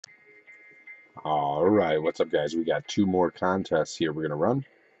All right, what's up, guys? We got two more contests here we're going to run.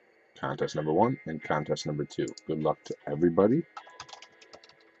 Contest number 1 and contest number 2. Good luck to everybody.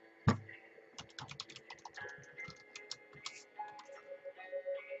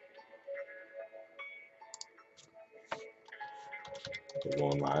 We're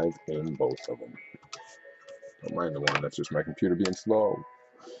going live in both of them. Don't mind the one, that's just my computer being slow.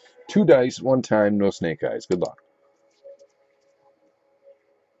 2 dice, 1 time, no snake eyes. Good luck.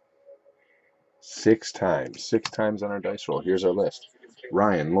 6 times. 6 times on our dice roll. Here's our list.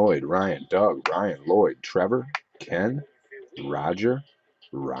 Ryan, Lloyd, Ryan, Doug, Ryan, Lloyd, Trevor, Ken, Roger,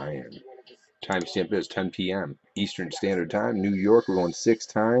 Ryan. Timestamp is 10 p.m. Eastern Standard Time. New York, we're going 6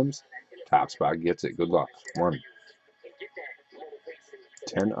 times. Top spot gets it. Good luck. 1.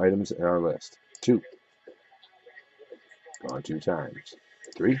 10 items in our list. 2. Gone 2 times.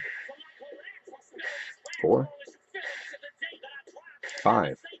 3. 4.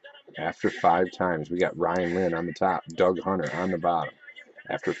 5. After 5 times, we got Ryan Lynn on the top, Doug Hunter on the bottom.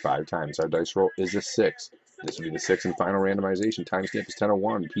 After 5 times, our dice roll is a 6. This will be the 6th and final randomization. Timestamp is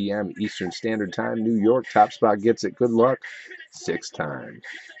 10:01 p.m. Eastern Standard Time. New York, top spot gets it. Good luck. 6 times.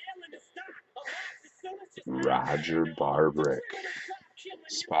 Roger Barbrick.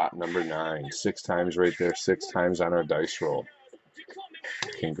 Spot number 9. 6 times right there. 6 times on our dice roll.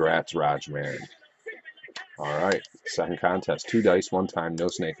 Congrats, Raj, man. All right. Second contest. 2 dice, 1 time, no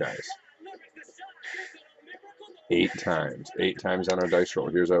snake eyes. 8 times. 8 times on our dice roll.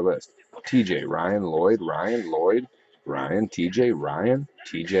 Here's our list. TJ, Ryan, Lloyd, Ryan, Lloyd, Ryan, TJ, Ryan,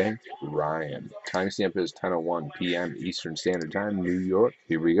 TJ, Ryan. Timestamp is 10:01 p.m. Eastern Standard Time, New York.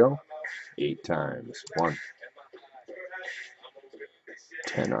 Here we go. 8 times. 1.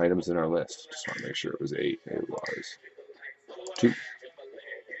 10 items in our list. Just want to make sure it was 8. It was. 2.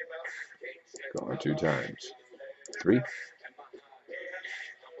 Gone 2 times. 3.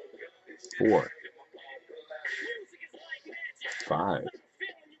 4. 5.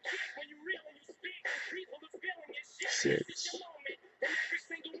 6.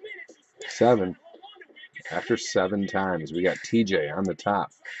 7. After 7 times, we got TJ on the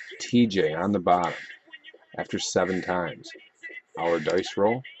top, TJ on the bottom. After 7 times, our dice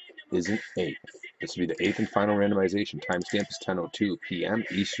roll is an 8. This will be the 8th and final randomization. Timestamp is 10:02 p.m.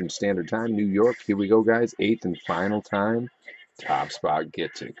 Eastern Standard Time, New York. Here we go, guys. 8th and final time. Top spot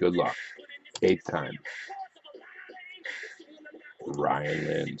gets it. Good luck. 8th time. Ryan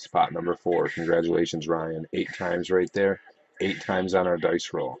Lynn, spot number 4. Congratulations, Ryan. 8 times right there. 8 times on our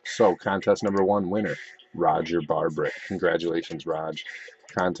dice roll. So, contest number 1 winner, Roger Barbrick. Congratulations, Raj.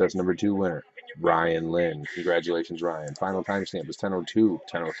 Contest number 2 winner, Ryan Lynn. Congratulations, Ryan. Final timestamp is 10:02,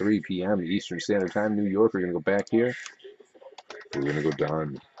 10:03 p.m. Eastern Standard Time, New York. We're going to go back here. We're going to go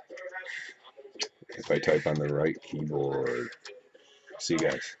done. If I type on the right keyboard. See you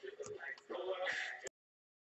guys.